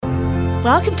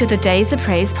Welcome to the Days of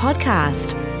Praise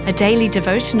podcast, a daily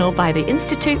devotional by the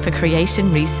Institute for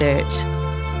Creation Research.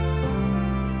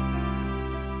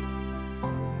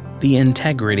 The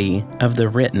integrity of the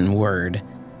written word.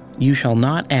 You shall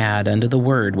not add unto the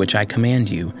word which I command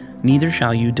you, neither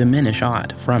shall you diminish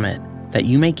aught from it, that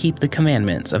you may keep the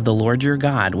commandments of the Lord your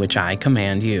God which I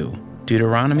command you.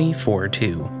 Deuteronomy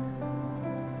 4:2.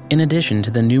 In addition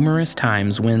to the numerous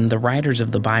times when the writers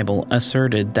of the Bible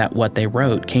asserted that what they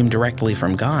wrote came directly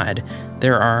from God,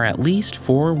 there are at least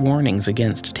 4 warnings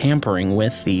against tampering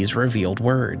with these revealed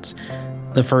words.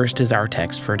 The first is our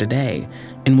text for today,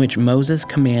 in which Moses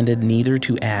commanded neither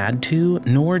to add to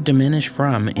nor diminish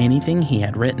from anything he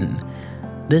had written.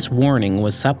 This warning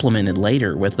was supplemented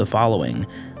later with the following: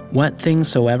 "What things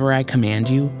soever I command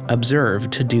you, observe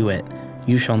to do it.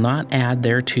 You shall not add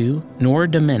thereto, nor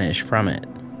diminish from it."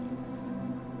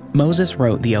 Moses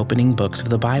wrote the opening books of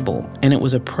the Bible, and it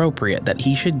was appropriate that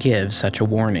he should give such a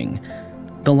warning.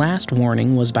 The last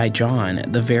warning was by John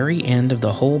at the very end of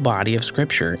the whole body of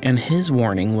Scripture, and his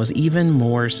warning was even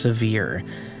more severe.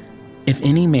 "If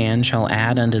any man shall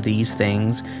add unto these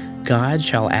things, God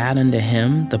shall add unto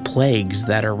him the plagues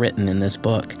that are written in this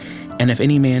book. And if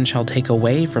any man shall take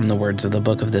away from the words of the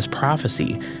book of this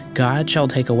prophecy, God shall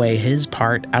take away his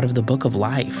part out of the book of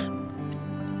life."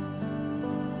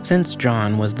 Since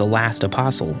John was the last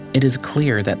apostle, it is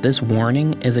clear that this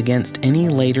warning is against any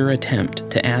later attempt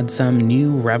to add some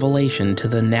new revelation to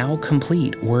the now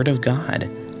complete Word of God.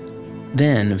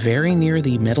 Then, very near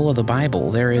the middle of the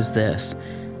Bible, there is this: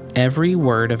 "Every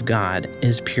word of God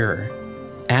is pure.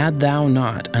 Add thou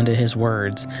not unto his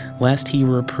words, lest he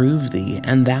reprove thee,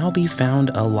 and thou be found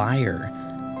a liar."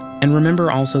 And remember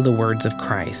also the words of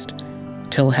Christ: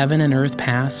 "Till heaven and earth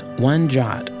pass, one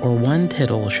jot or one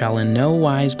tittle shall in no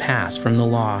wise pass from the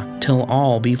law, till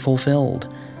all be fulfilled."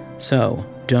 So,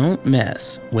 don't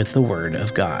mess with the Word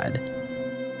of God.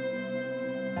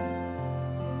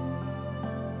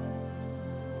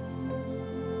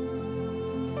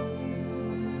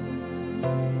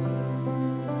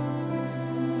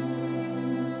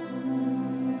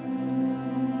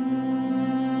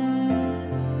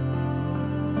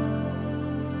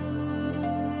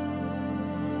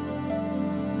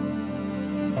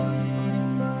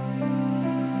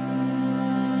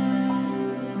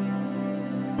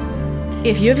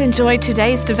 If you've enjoyed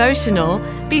today's devotional,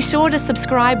 be sure to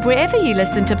subscribe wherever you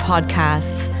listen to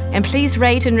podcasts, and please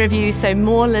rate and review so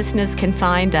more listeners can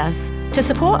find us. To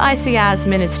support ICR's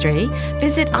ministry,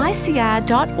 visit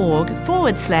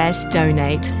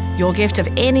icr.org/donate. Your gift of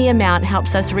any amount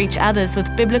helps us reach others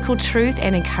with biblical truth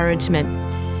and encouragement.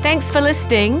 Thanks for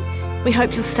listening. We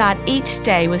hope you'll start each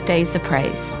day with Days of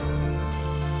Praise.